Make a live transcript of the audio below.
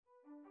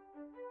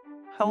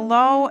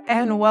Hello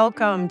and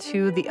welcome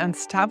to the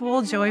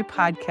Unstoppable Joy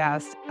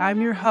podcast.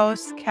 I'm your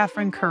host,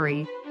 Kathryn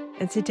Curry,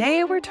 and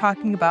today we're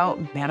talking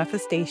about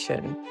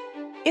manifestation.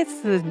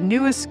 It's the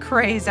newest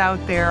craze out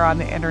there on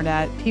the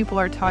internet. People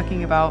are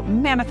talking about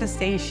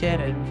manifestation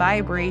and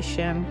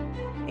vibration,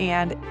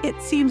 and it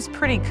seems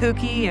pretty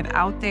kooky and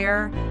out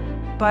there,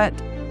 but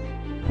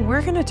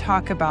we're going to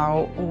talk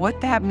about what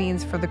that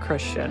means for the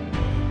Christian.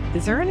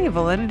 Is there any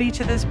validity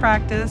to this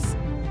practice?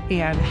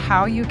 And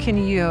how you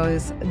can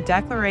use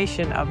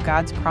declaration of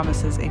God's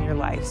promises in your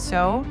life.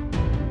 So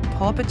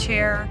pull up a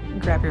chair,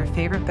 grab your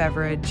favorite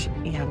beverage,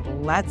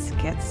 and let's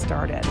get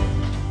started.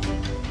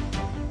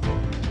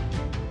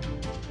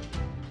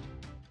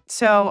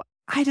 So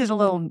I did a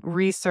little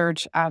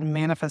research on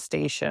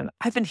manifestation.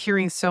 I've been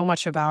hearing so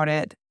much about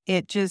it.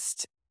 It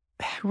just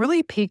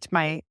really piqued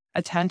my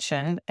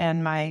attention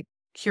and my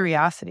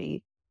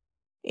curiosity.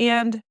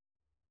 And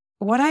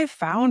what I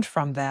found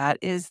from that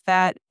is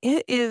that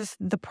it is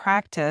the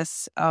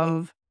practice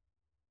of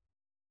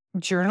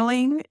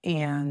journaling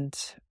and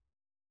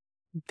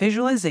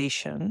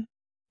visualization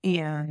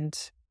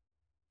and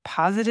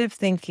positive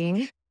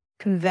thinking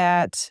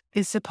that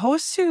is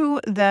supposed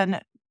to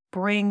then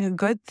bring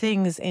good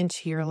things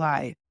into your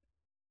life.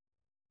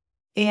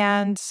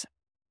 And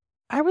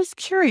I was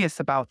curious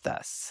about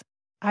this.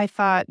 I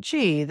thought,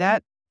 gee,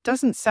 that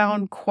doesn't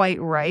sound quite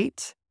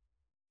right.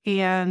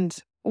 And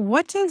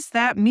what does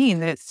that mean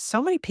that so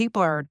many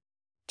people are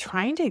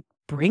trying to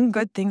bring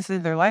good things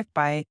into their life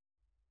by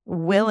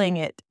willing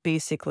it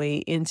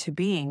basically into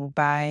being,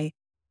 by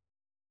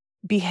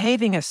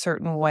behaving a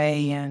certain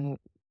way and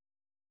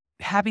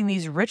having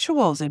these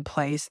rituals in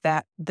place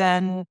that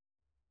then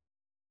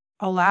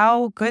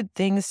allow good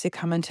things to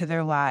come into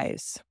their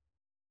lives?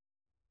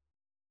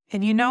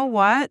 And you know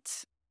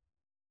what?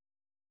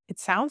 It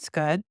sounds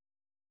good.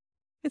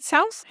 It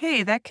sounds,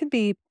 hey, that could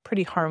be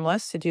pretty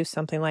harmless to do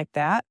something like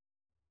that.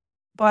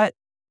 But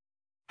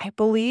I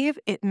believe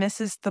it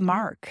misses the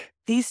mark.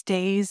 These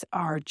days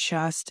are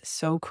just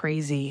so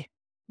crazy.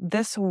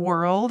 This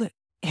world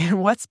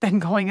and what's been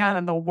going on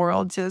in the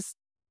world just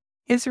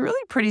is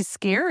really pretty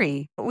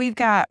scary. We've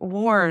got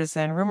wars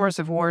and rumors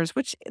of wars,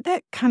 which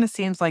that kind of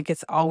seems like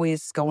it's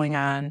always going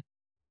on.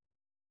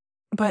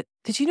 But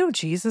did you know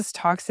Jesus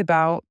talks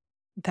about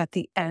that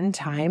the end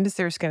times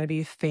there's going to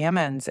be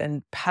famines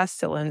and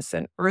pestilence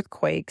and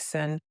earthquakes,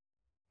 and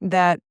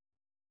that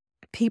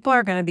people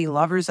are going to be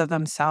lovers of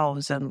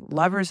themselves and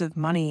lovers of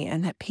money,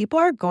 and that people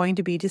are going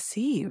to be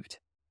deceived.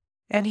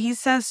 And he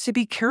says to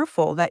be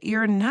careful that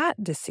you're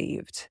not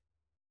deceived.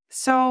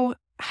 So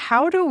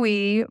how do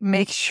we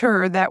make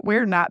sure that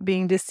we're not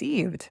being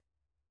deceived?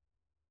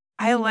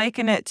 I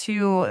liken it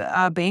to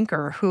a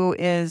banker who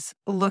is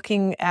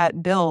looking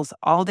at bills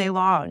all day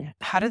long.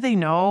 How do they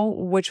know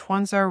which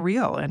ones are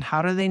real, and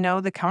how do they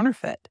know the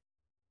counterfeit?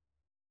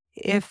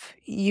 If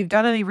you've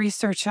done any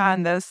research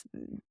on this,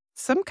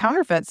 some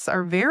counterfeits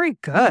are very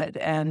good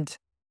and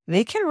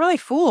they can really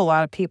fool a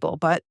lot of people.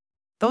 But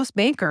those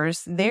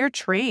bankers, they're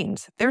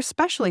trained. They're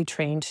specially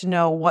trained to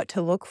know what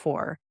to look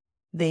for.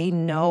 They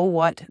know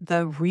what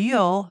the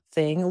real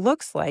thing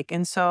looks like.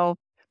 And so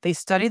they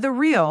study the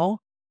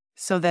real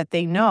so that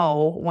they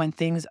know when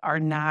things are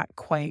not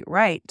quite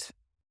right.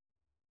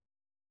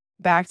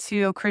 Back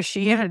to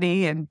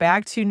Christianity and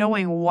back to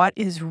knowing what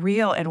is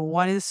real and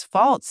what is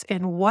false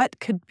and what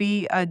could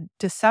be a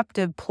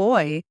deceptive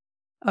ploy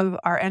of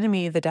our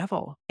enemy, the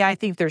devil. Yeah, I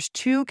think there's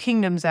two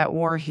kingdoms at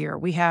war here.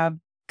 We have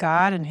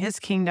God and his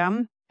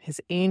kingdom,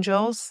 his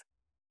angels,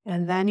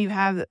 and then you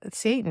have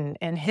Satan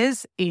and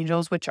his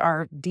angels, which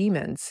are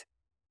demons.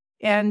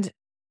 And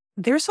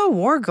there's a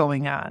war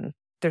going on.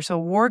 There's a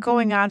war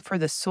going on for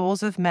the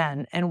souls of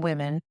men and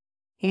women.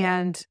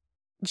 And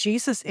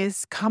Jesus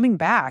is coming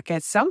back.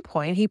 At some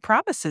point, he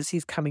promises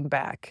he's coming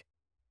back.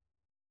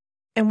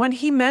 And when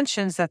he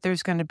mentions that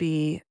there's going to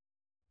be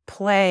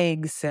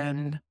plagues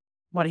and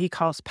what he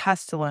calls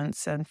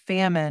pestilence and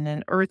famine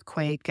and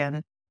earthquake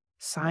and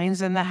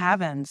signs in the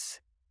heavens,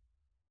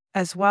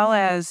 as well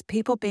as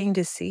people being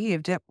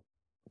deceived, it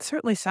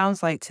certainly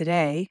sounds like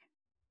today.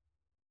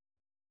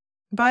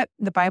 But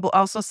the Bible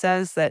also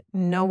says that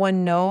no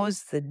one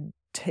knows the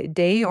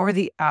day or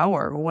the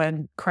hour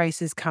when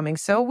Christ is coming.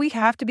 So we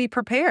have to be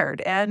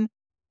prepared and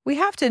we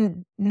have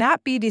to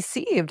not be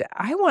deceived.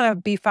 I want to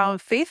be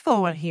found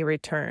faithful when he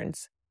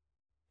returns.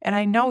 And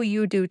I know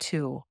you do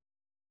too.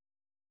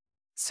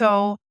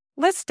 So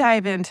let's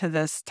dive into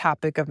this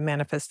topic of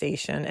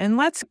manifestation and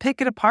let's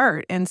pick it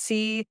apart and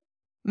see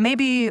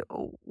maybe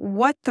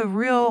what the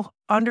real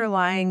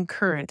underlying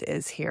current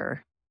is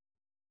here.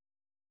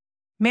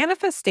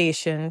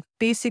 Manifestation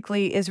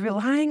basically is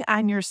relying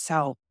on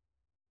yourself,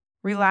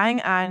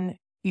 relying on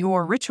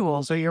your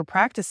rituals or your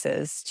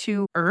practices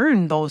to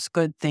earn those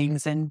good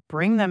things and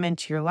bring them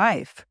into your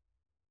life.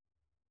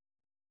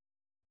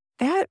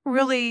 That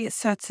really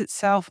sets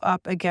itself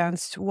up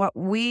against what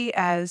we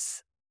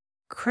as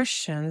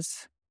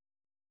Christians,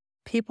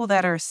 people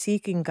that are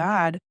seeking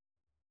God,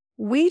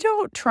 we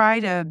don't try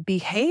to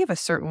behave a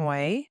certain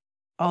way,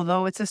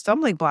 although it's a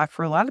stumbling block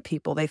for a lot of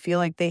people. They feel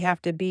like they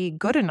have to be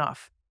good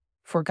enough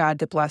for God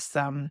to bless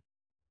them.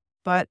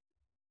 But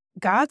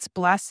God's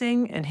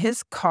blessing and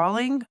his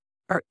calling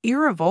are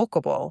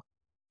irrevocable,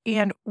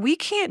 and we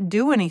can't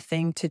do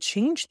anything to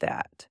change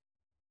that.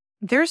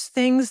 There's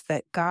things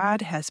that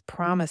God has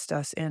promised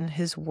us in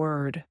his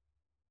word.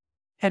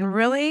 And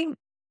really,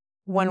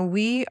 when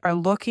we are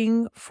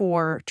looking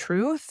for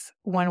truth,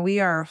 when we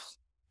are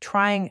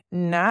trying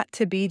not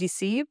to be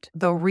deceived,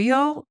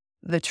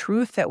 the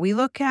truth that we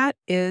look at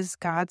is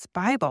God's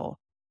Bible,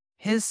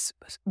 his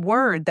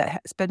word that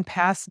has been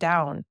passed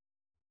down.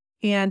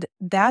 And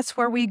that's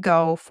where we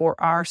go for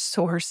our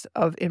source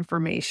of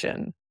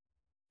information.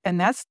 And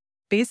that's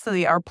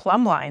basically our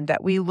plumb line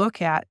that we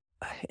look at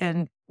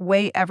and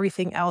weigh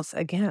everything else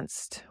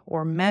against,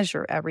 or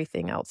measure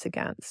everything else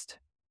against.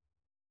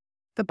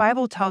 The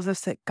Bible tells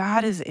us that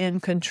God is in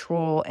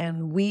control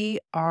and we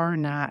are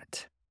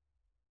not.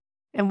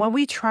 And when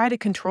we try to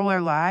control our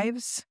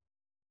lives,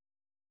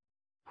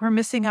 we're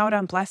missing out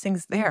on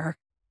blessings there.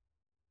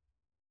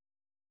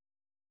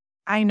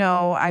 I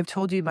know I've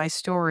told you my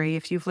story.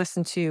 If you've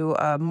listened to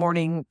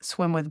Morning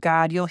Swim with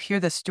God, you'll hear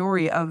the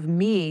story of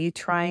me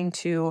trying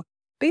to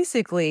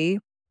basically,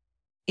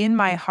 in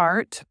my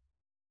heart,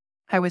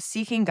 I was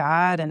seeking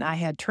God and I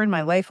had turned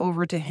my life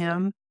over to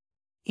him.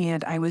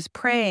 And I was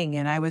praying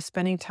and I was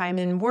spending time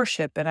in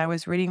worship and I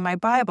was reading my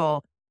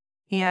Bible.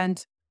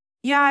 And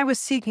yeah, I was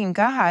seeking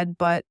God,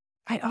 but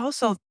I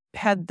also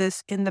had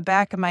this in the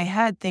back of my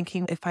head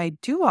thinking, if I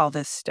do all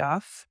this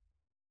stuff,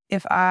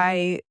 if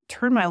I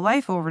turn my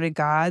life over to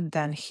God,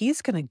 then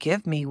he's going to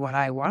give me what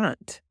I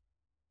want.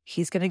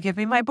 He's going to give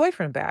me my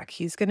boyfriend back.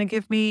 He's going to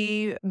give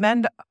me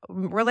mend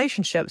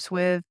relationships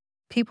with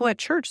people at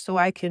church so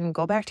I can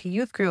go back to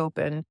youth group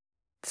and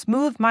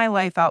smooth my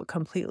life out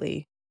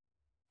completely.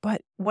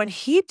 But when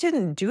he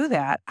didn't do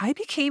that, I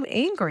became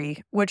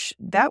angry, which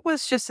that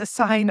was just a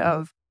sign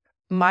of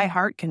my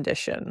heart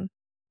condition.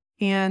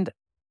 And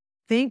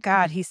thank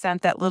God he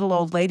sent that little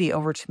old lady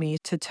over to me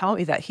to tell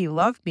me that he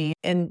loved me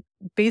and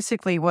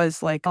basically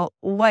was like a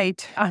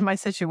light on my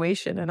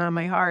situation and on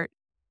my heart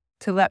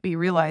to let me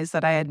realize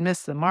that I had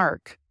missed the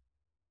mark.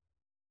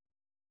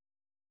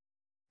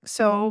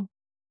 So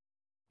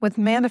with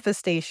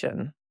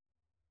manifestation,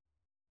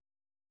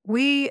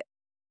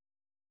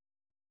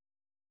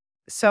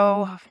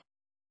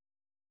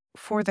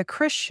 for the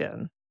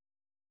Christian,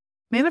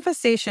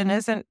 manifestation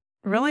isn't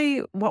really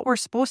what we're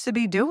supposed to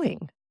be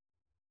doing.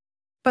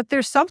 But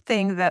there's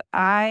something that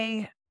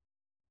I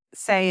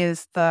say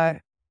is the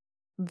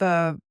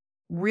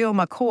real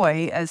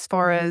McCoy as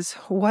far as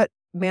what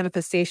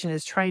manifestation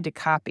is trying to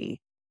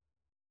copy.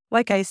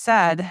 Like I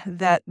said,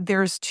 that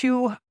there's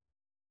two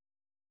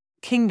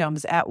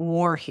kingdoms at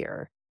war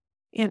here.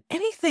 And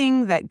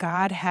anything that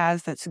God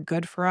has that's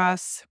good for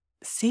us,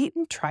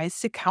 Satan tries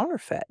to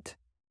counterfeit.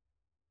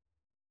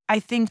 I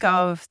think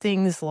of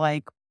things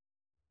like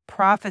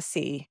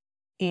prophecy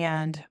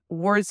and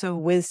words of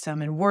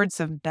wisdom and words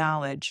of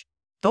knowledge.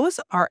 Those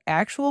are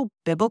actual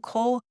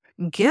biblical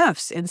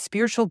gifts and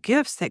spiritual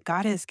gifts that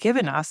God has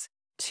given us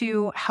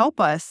to help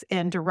us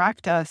and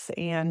direct us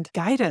and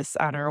guide us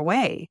on our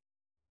way.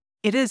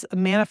 It is a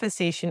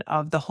manifestation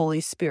of the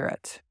Holy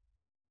Spirit.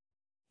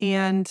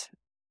 And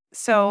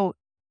so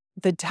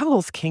the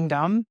devil's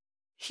kingdom,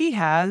 he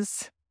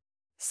has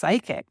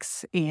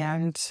psychics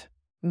and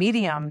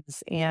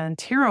mediums and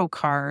tarot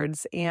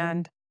cards,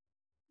 and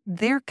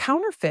they're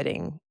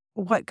counterfeiting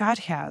what God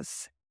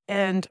has.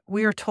 And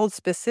we are told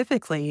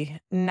specifically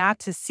not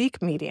to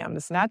seek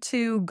mediums, not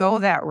to go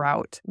that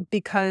route,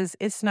 because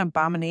it's an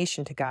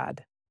abomination to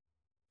God.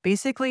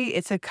 Basically,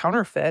 it's a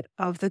counterfeit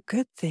of the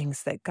good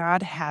things that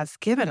God has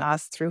given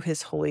us through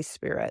his Holy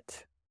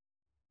Spirit.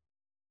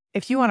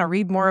 If you want to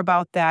read more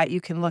about that,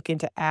 you can look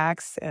into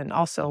Acts, and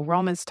also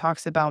Romans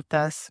talks about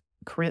this,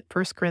 1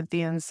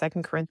 Corinthians,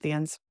 2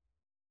 Corinthians.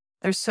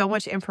 There's so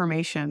much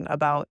information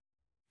about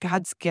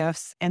God's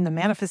gifts and the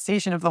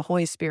manifestation of the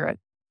Holy Spirit.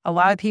 A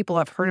lot of people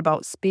have heard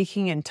about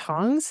speaking in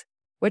tongues,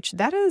 which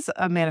that is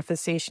a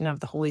manifestation of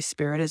the Holy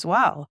Spirit as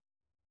well.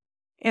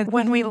 And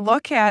when we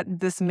look at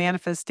this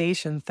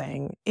manifestation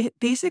thing, it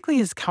basically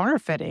is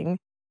counterfeiting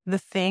the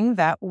thing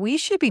that we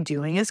should be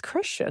doing as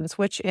Christians,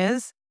 which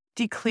is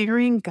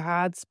declaring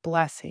God's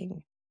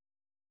blessing.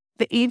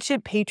 The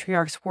ancient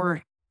patriarchs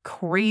were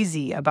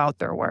crazy about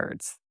their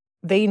words.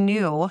 They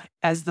knew,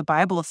 as the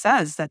Bible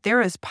says, that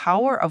there is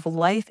power of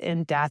life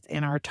and death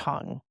in our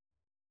tongue.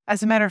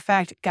 As a matter of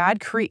fact, God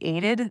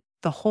created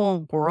the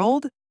whole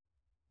world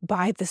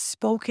by the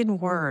spoken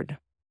word.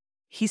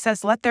 He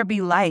says, "Let there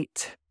be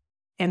light."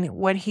 And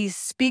when he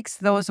speaks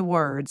those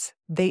words,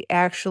 they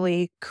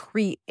actually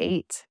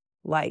create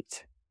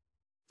light.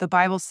 The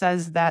Bible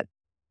says that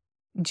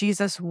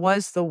Jesus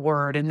was the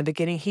Word in the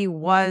beginning. He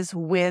was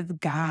with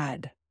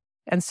God.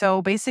 And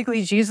so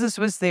basically, Jesus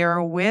was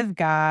there with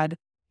God,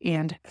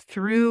 and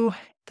through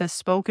the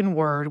spoken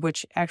word,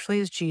 which actually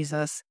is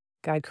Jesus,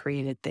 God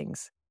created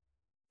things.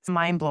 It's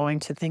mind-blowing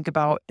to think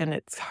about, and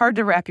it's hard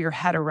to wrap your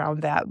head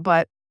around that,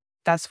 but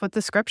that's what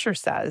the scripture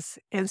says.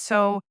 And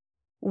so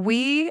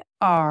We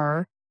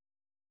are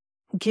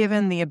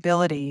given the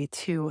ability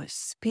to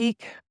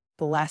speak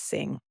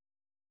blessing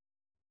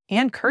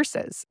and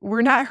curses.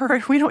 We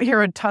don't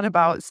hear a ton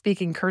about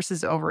speaking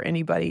curses over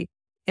anybody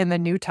in the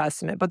New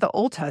Testament, but the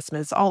Old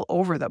Testament is all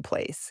over the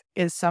place.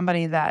 Is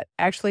somebody that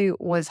actually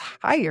was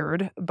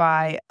hired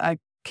by a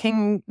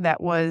king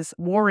that was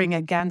warring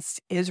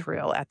against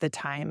Israel at the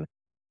time.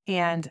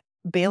 And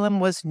Balaam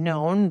was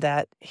known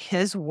that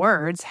his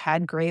words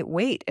had great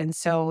weight. And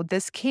so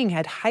this king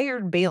had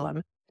hired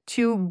Balaam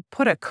to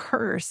put a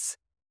curse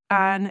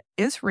on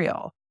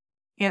Israel.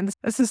 And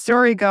as the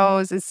story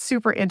goes, it's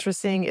super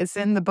interesting. It's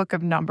in the book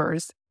of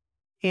Numbers.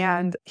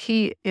 And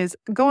he is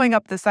going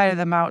up the side of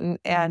the mountain,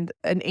 and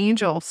an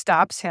angel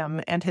stops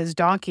him and his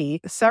donkey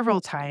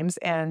several times.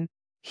 And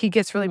he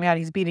gets really mad.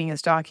 He's beating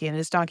his donkey, and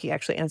his donkey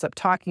actually ends up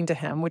talking to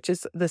him, which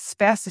is this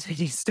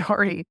fascinating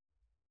story.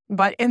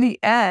 But in the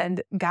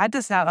end, God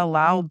does not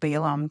allow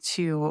Balaam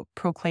to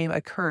proclaim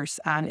a curse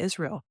on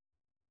Israel.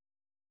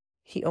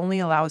 He only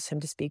allows him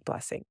to speak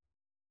blessing.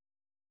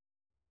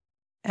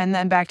 And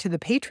then back to the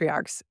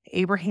patriarchs,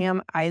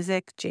 Abraham,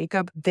 Isaac,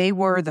 Jacob,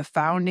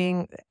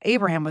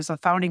 Abraham was the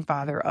founding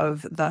father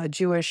of the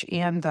Jewish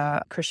and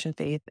the Christian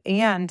faith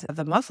and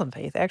the Muslim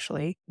faith,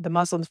 actually. The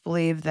Muslims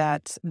believe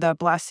that the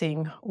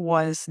blessing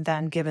was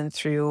then given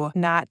through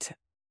not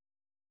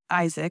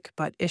Isaac,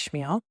 but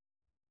Ishmael.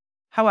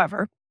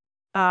 However,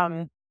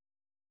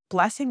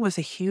 blessing was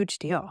a huge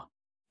deal,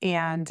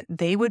 and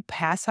they would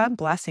pass on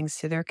blessings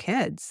to their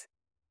kids.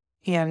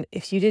 And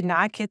if you did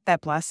not get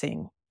that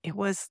blessing, it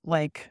was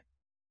like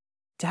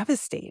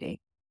devastating.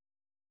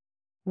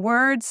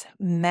 Words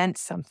meant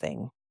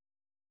something.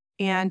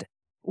 And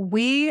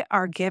we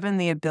are given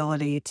the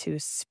ability to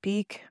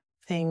speak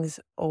things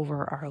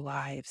over our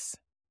lives.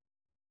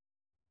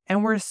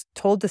 And we're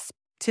told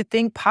to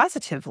think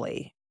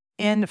positively.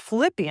 In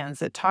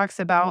Philippians, it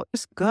talks about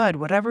what's good,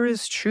 whatever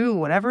is true,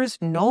 whatever is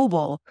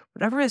noble,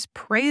 whatever is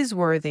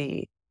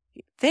praiseworthy.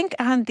 Think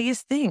on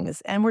these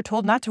things. And we're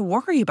told not to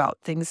worry about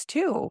things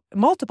too.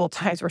 Multiple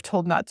times we're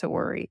told not to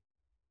worry.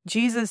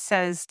 Jesus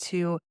says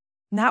to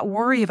not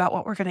worry about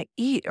what we're going to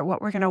eat or what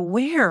we're going to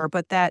wear,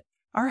 but that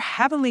our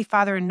Heavenly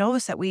Father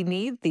knows that we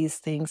need these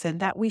things and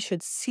that we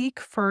should seek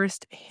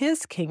first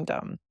His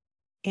kingdom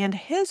and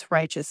His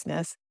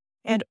righteousness,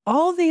 and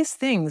all these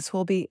things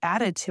will be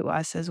added to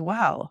us as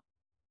well.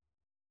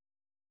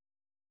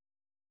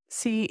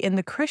 See, in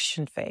the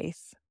Christian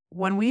faith,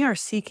 when we are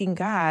seeking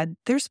God,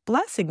 there's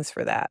blessings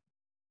for that.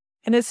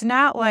 And it's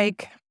not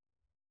like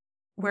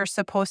we're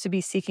supposed to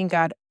be seeking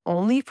God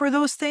only for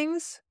those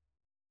things.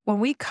 When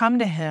we come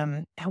to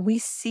Him and we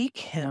seek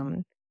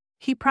Him,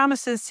 He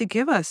promises to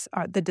give us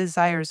the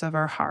desires of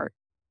our heart.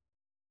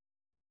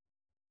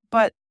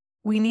 But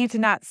we need to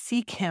not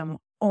seek Him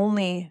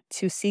only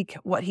to seek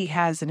what He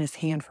has in His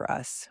hand for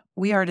us.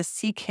 We are to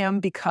seek Him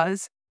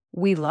because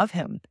we love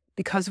Him,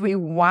 because we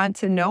want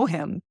to know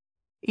Him.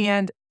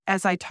 And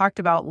as I talked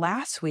about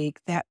last week,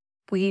 that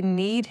we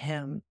need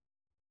Him.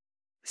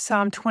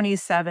 Psalm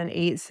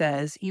 27:8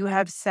 says, "You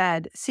have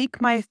said,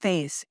 seek my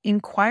face,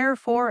 inquire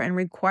for and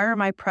require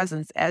my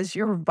presence as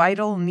your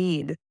vital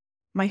need.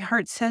 My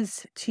heart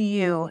says to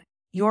you,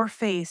 your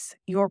face,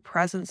 your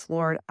presence,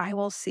 Lord, I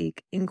will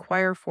seek,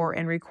 inquire for,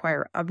 and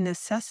require of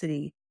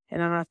necessity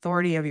and on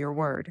authority of your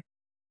word."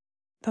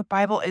 The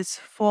Bible is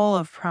full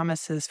of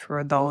promises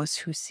for those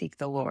who seek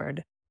the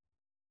Lord.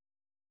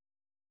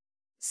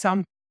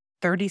 Psalm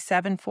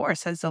 37:4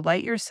 says,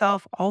 "Delight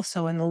yourself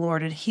also in the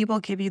Lord, and He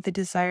will give you the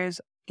desires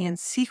and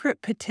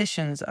secret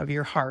petitions of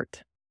your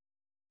heart."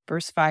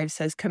 Verse 5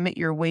 says, "Commit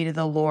your way to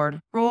the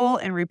Lord. Roll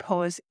and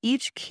repose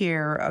each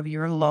care of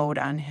your load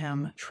on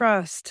Him.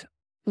 Trust,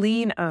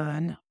 lean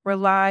on,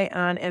 rely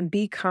on, and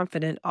be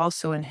confident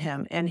also in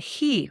Him, and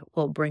He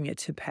will bring it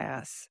to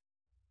pass."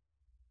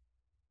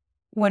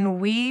 When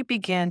we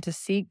begin to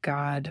seek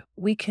God,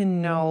 we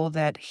can know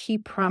that He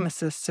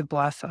promises to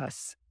bless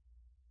us.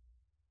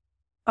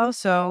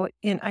 Also,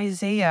 in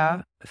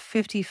Isaiah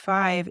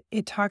 55,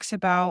 it talks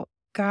about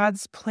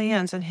God's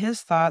plans and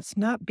His thoughts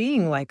not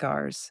being like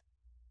ours.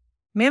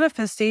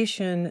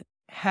 Manifestation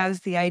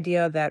has the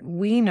idea that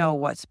we know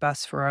what's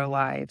best for our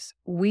lives.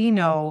 We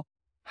know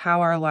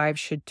how our lives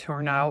should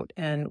turn out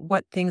and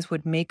what things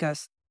would make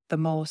us the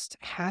most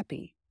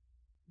happy.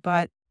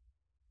 But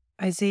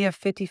Isaiah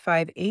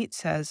 55:8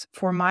 says,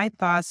 "For my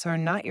thoughts are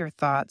not your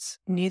thoughts,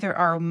 neither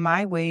are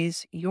my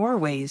ways your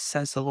ways,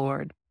 says the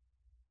Lord."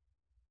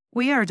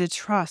 We are to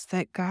trust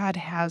that God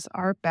has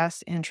our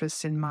best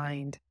interests in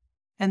mind,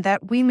 and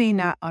that we may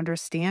not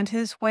understand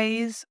His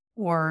ways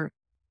or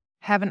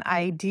have an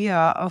idea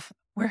of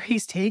where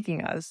He's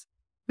taking us.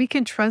 We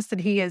can trust that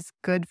He has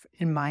good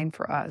in mind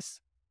for us.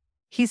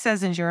 He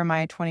says in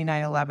Jeremiah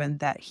 29:11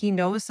 that He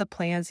knows the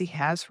plans He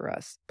has for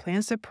us,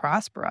 plans to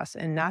prosper us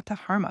and not to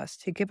harm us,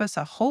 to give us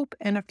a hope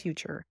and a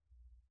future.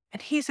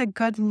 And He's a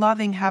good,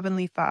 loving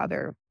Heavenly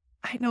Father.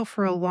 I know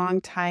for a long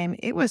time,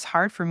 it was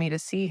hard for me to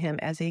see Him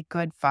as a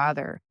good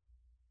father.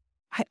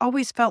 I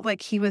always felt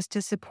like He was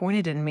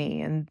disappointed in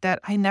me and that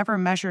I never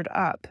measured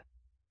up.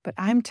 But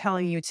I'm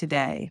telling you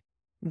today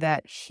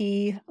that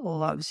he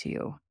loves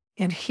you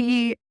and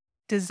he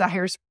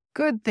desires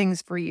good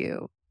things for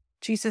you.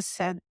 Jesus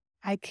said,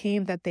 I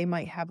came that they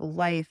might have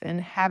life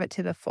and have it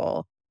to the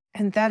full.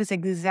 And that is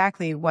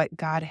exactly what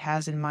God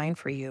has in mind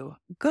for you.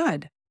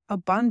 Good,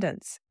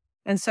 abundance.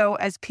 And so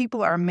as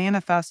people are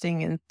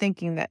manifesting and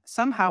thinking that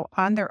somehow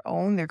on their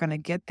own they're going to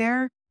get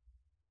there,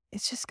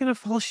 it's just going to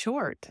fall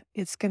short.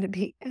 It's going to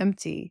be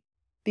empty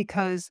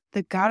because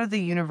the God of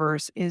the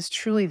universe is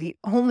truly the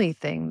only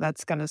thing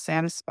that's going to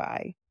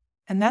satisfy.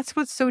 And that's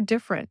what's so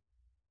different.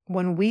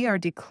 When we are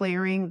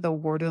declaring the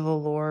word of the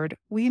Lord,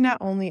 we not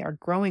only are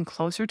growing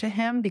closer to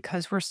him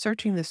because we're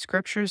searching the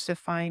scriptures to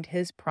find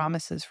his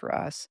promises for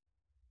us.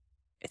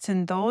 It's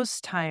in those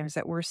times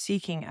that we're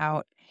seeking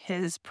out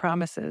his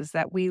promises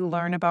that we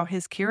learn about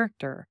his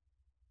character.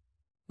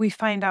 We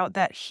find out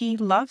that he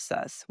loves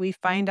us. We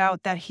find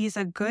out that he's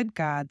a good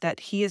God, that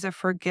he is a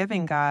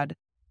forgiving God.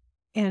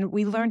 And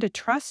we learn to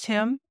trust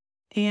him,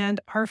 and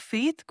our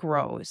faith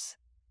grows.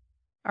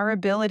 Our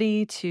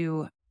ability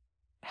to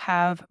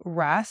have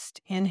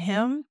rest in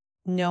him,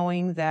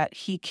 knowing that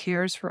he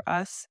cares for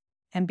us,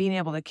 and being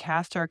able to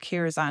cast our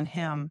cares on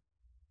him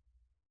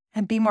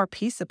and be more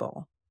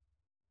peaceable.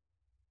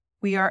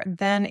 We are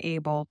then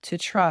able to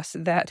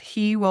trust that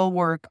he will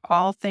work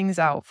all things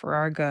out for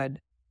our good.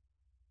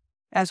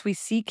 As we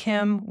seek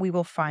him, we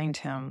will find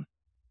him.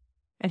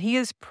 And he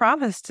has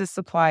promised to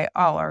supply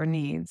all our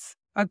needs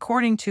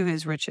according to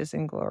his riches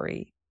and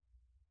glory.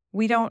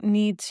 We don't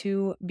need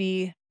to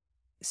be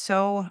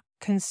so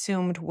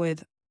consumed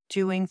with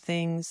doing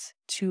things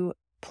to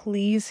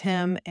please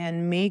him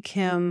and make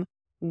him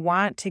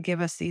want to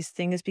give us these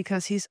things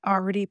because he's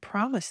already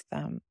promised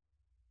them.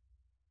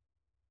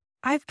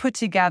 I've put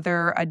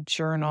together a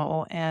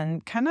journal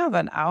and kind of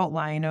an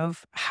outline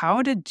of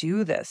how to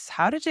do this,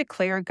 how to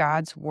declare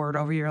God's word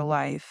over your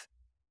life.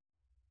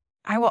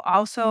 I will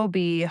also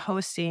be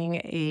hosting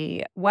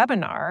a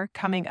webinar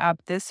coming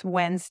up this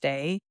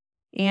Wednesday,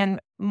 and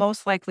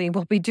most likely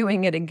we'll be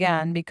doing it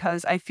again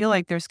because I feel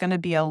like there's going to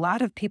be a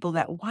lot of people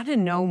that want to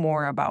know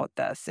more about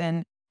this.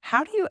 And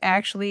how do you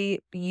actually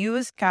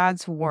use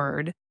God's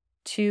word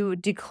to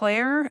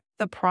declare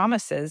the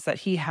promises that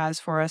he has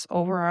for us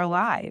over our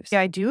lives?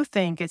 I do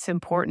think it's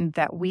important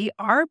that we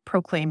are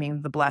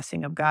proclaiming the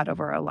blessing of God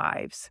over our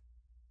lives.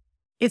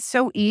 It's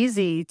so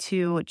easy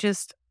to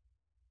just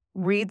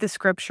read the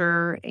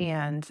scripture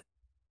and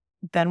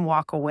then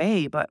walk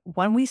away. But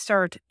when we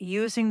start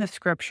using the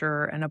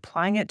scripture and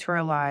applying it to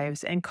our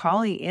lives and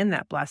calling in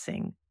that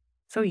blessing.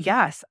 So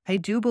yes, I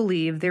do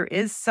believe there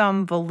is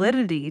some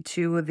validity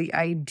to the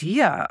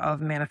idea of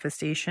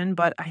manifestation,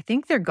 but I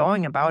think they're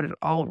going about it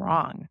all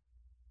wrong.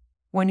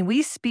 When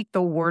we speak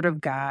the word of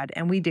God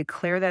and we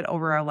declare that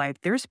over our life,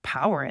 there's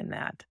power in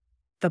that.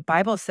 The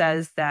Bible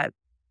says that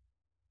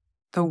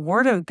the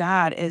word of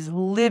God is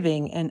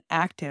living and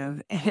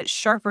active, and it's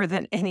sharper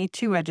than any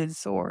two-edged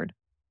sword.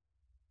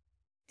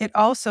 It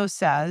also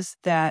says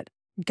that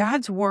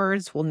God's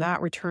words will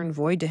not return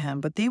void to him,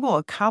 but they will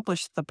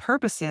accomplish the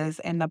purposes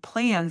and the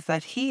plans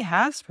that he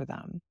has for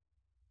them.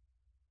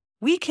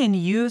 We can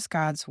use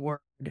God's word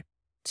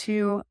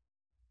to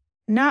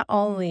not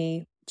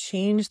only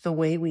change the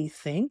way we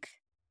think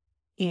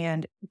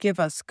and give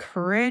us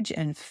courage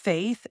and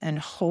faith and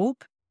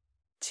hope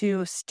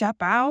to step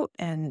out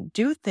and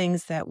do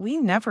things that we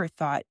never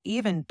thought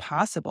even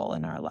possible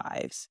in our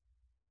lives.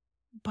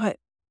 But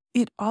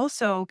it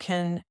also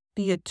can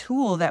be a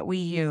tool that we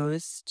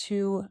use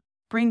to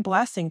bring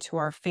blessing to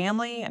our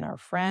family and our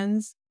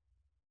friends.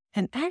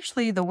 And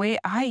actually, the way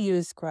I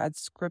use God's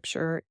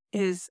scripture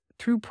is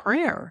through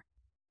prayer.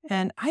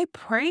 And I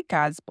pray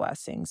God's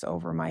blessings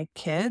over my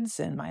kids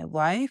and my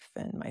life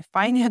and my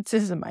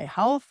finances and my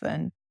health.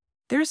 And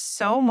there's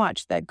so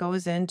much that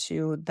goes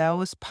into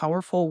those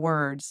powerful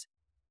words.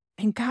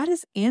 And God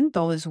is in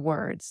those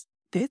words.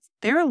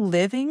 They're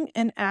living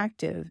and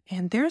active.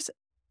 And there's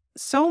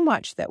so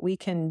much that we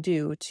can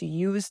do to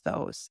use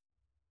those.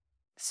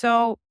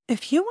 So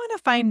if you want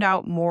to find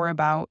out more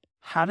about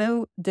how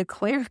to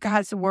declare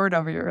God's word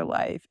over your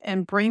life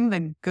and bring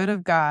the good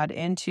of God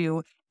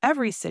into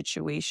every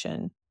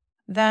situation,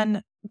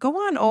 then go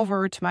on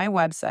over to my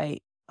website,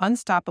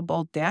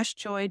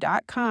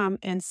 unstoppable-joy.com,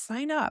 and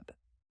sign up.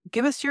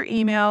 Give us your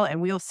email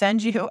and we'll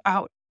send you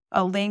out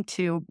a link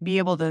to be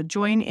able to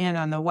join in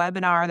on the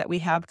webinar that we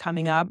have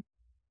coming up.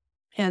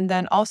 And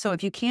then also,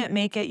 if you can't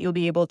make it, you'll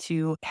be able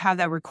to have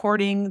that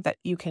recording that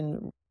you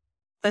can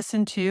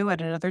listen to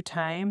at another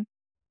time.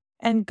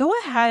 And go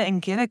ahead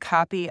and get a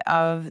copy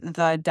of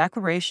the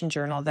declaration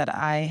journal that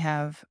I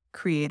have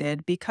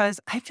created because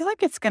I feel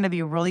like it's going to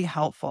be really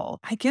helpful.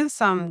 I give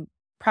some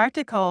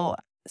practical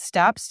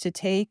steps to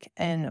take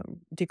in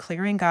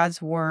declaring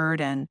God's word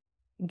and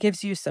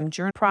gives you some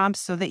journal prompts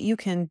so that you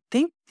can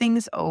think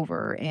things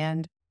over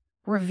and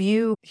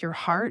review your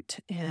heart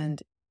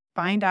and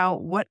find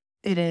out what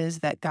it is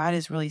that God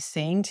is really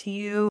saying to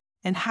you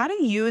and how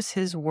to use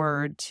his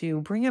word to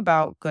bring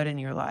about good in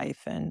your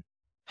life and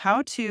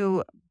how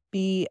to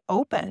be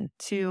open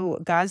to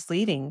God's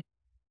leading.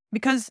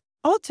 Because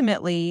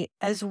ultimately,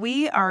 as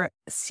we are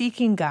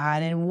seeking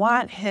God and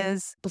want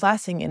His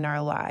blessing in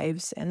our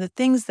lives and the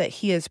things that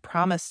He has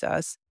promised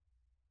us,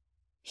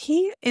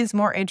 He is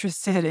more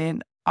interested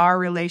in our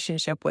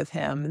relationship with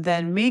Him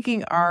than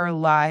making our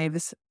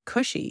lives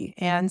cushy.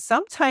 And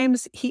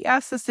sometimes He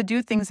asks us to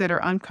do things that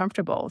are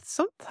uncomfortable.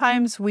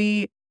 Sometimes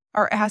we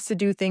are asked to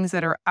do things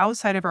that are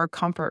outside of our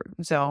comfort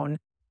zone.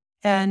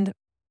 And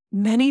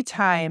many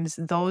times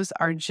those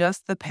are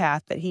just the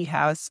path that He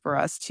has for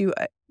us to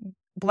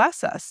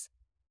bless us.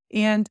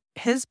 And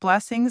His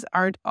blessings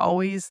aren't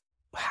always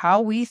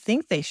how we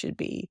think they should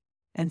be.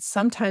 And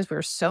sometimes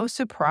we're so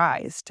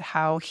surprised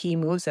how He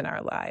moves in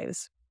our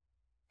lives.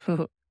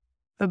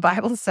 The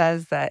Bible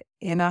says that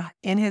in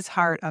His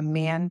heart, a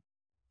man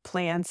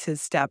plans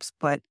his steps,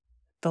 but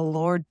the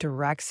Lord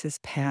directs his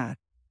path.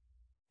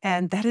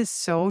 And that is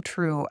so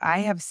true.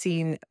 I have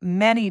seen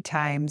many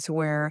times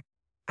where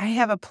I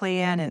have a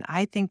plan and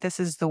I think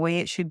this is the way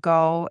it should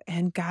go,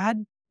 and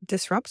God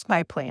disrupts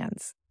my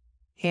plans.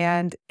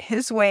 And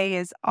His way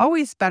is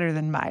always better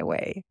than my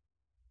way.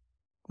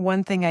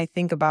 One thing I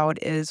think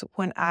about is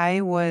when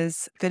I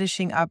was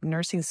finishing up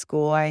nursing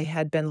school, I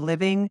had been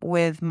living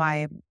with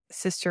my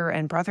sister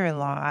and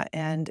brother-in-law,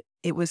 and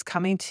it was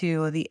coming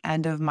to the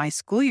end of my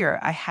school year.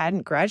 I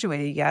hadn't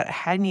graduated yet. I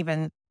hadn't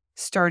even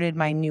started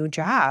my new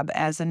job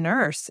as a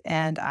nurse,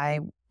 and I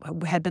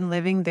had been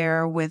living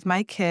there with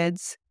my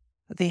kids.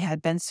 They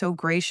had been so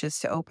gracious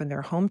to open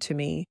their home to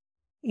me.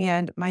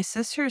 And my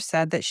sister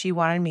said that she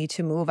wanted me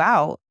to move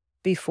out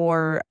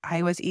before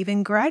I was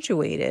even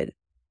graduated.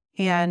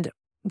 And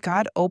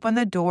God opened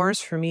the doors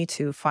for me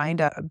to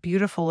find a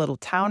beautiful little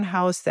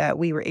townhouse that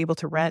we were able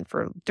to rent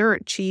for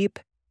dirt cheap.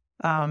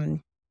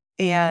 And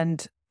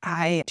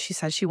she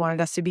said she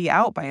wanted us to be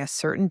out by a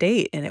certain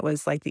date. And it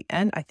was like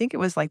I think it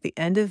was like the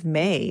end of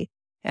May.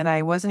 And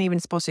I wasn't even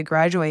supposed to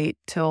graduate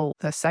till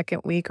the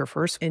second week or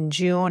first in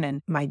June.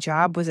 And my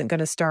job wasn't going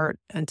to start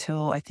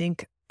until I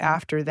think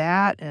after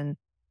that. And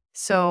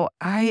so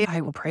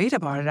I prayed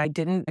about it. I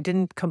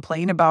didn't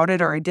complain about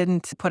it, or I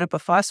didn't put up a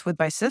fuss with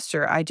my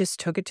sister. I just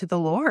took it to the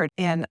Lord.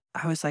 And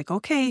I was like,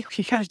 okay,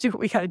 we got to do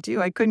what we got to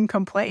do. I couldn't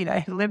complain.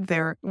 I lived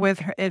there with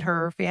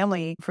her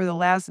family for the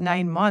last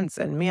 9 months.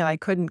 And man, I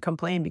couldn't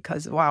complain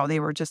because, wow, they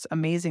were just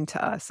amazing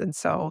to us. And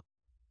so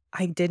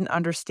I didn't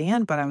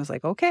understand, but I was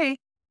like, okay.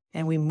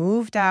 And we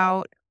moved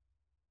out.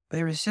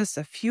 There was just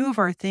a few of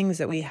our things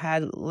that we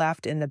had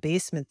left in the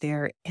basement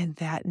there. And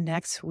that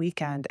next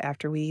weekend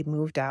after we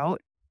moved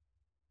out,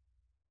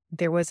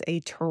 there was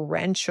a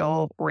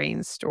torrential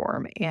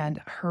rainstorm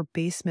and her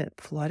basement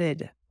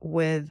flooded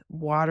with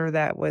water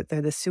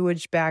the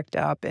sewage backed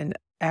up, and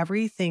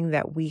everything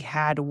that we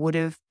had would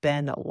have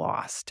been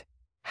lost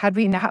had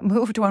we not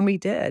moved when we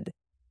did.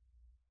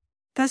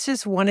 That's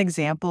just one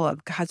example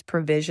of God's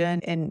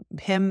provision and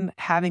Him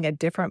having a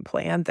different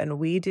plan than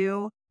we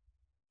do.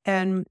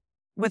 And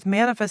with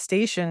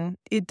manifestation,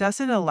 it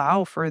doesn't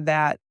allow for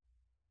that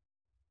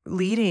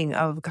leading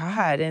of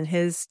God and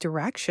His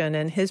direction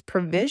and His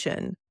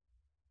provision.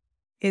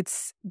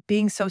 It's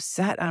being so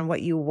set on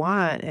what you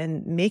want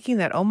and making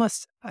that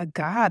almost a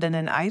God and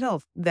an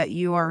idol that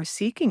you are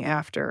seeking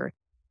after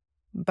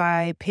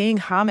by paying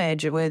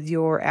homage with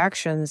your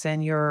actions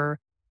and your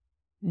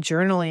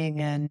journaling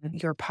and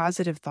your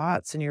positive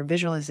thoughts and your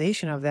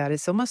visualization of that.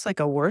 It's almost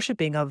like a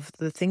worshiping of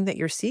the thing that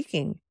you're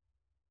seeking.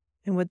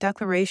 And with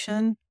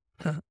declaration,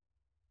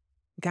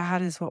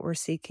 God is what we're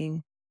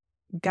seeking.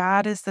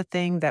 God is the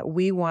thing that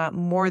we want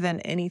more than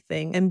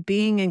anything. And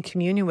being in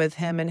communion with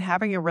Him and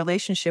having a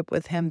relationship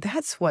with Him,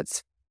 that's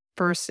what's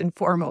first and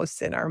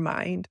foremost in our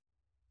mind.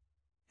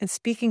 And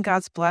speaking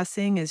God's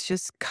blessing is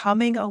just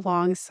coming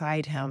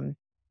alongside Him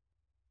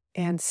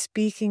and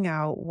speaking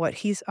out what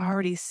He's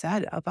already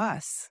said of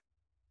us,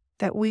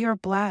 that we are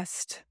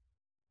blessed,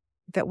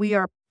 that we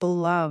are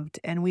beloved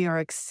and we are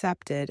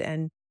accepted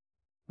and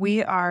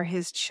we are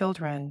His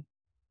children.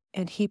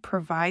 And He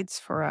provides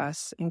for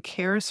us and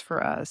cares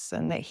for us,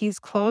 and that He's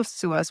close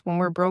to us when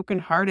we're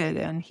brokenhearted,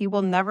 and He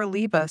will never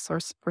leave us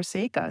or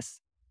forsake us.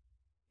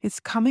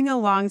 It's coming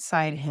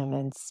alongside Him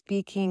and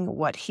speaking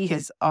what He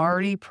has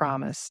already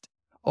promised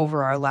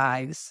over our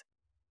lives.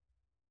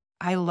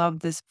 I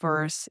love this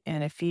verse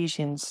in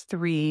Ephesians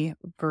 3,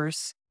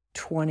 verse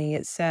 20.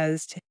 It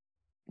says,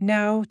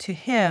 "Now to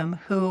Him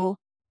who,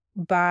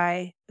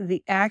 by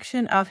the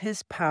action of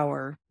His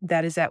power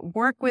that is at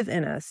work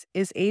within us,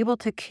 is able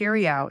to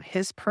carry out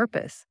His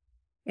purpose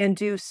and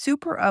do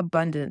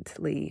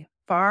superabundantly,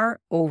 far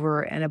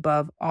over and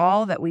above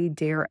all that we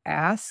dare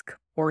ask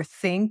or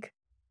think,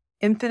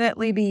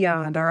 infinitely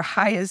beyond our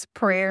highest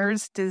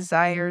prayers,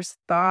 desires,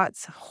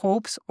 thoughts,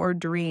 hopes, or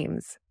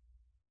dreams."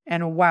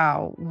 And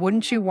wow,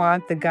 wouldn't you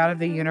want the God of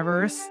the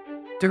universe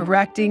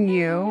directing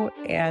you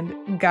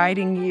and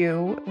guiding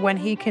you when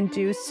He can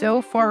do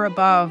so far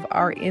above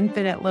our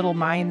infinite little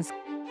minds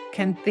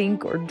can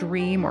think or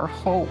dream or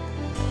hope?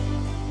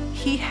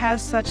 He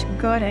has such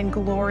good and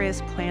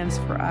glorious plans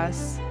for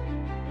us.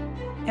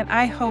 And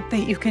I hope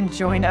that you can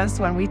join us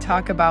when we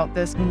talk about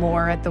this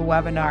more at the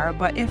webinar.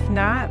 But if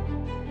not,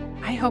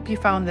 I hope you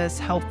found this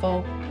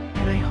helpful.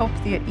 And I hope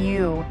that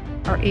you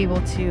are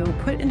able to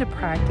put into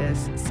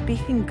practice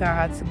speaking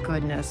God's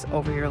goodness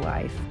over your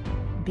life.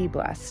 Be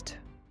blessed.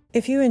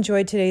 If you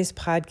enjoyed today's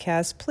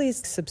podcast,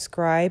 please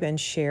subscribe and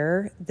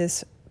share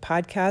this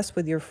podcast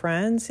with your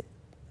friends.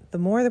 The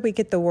more that we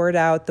get the word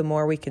out, the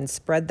more we can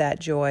spread that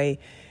joy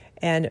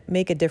and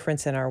make a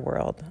difference in our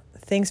world.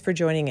 Thanks for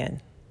joining in.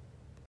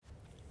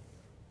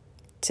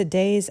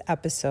 Today's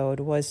episode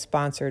was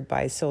sponsored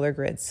by Solar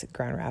Grids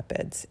Grand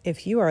Rapids.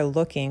 If you are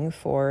looking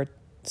for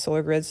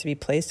solar grids to be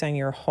placed on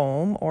your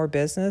home or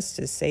business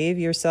to save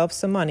yourself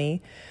some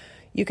money,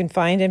 you can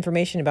find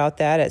information about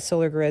that at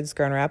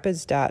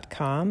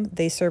solargridsgrandrapids.com.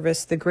 They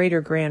service the greater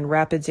Grand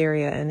Rapids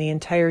area and the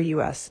entire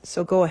U.S.,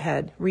 so go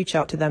ahead, reach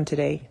out to them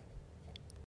today.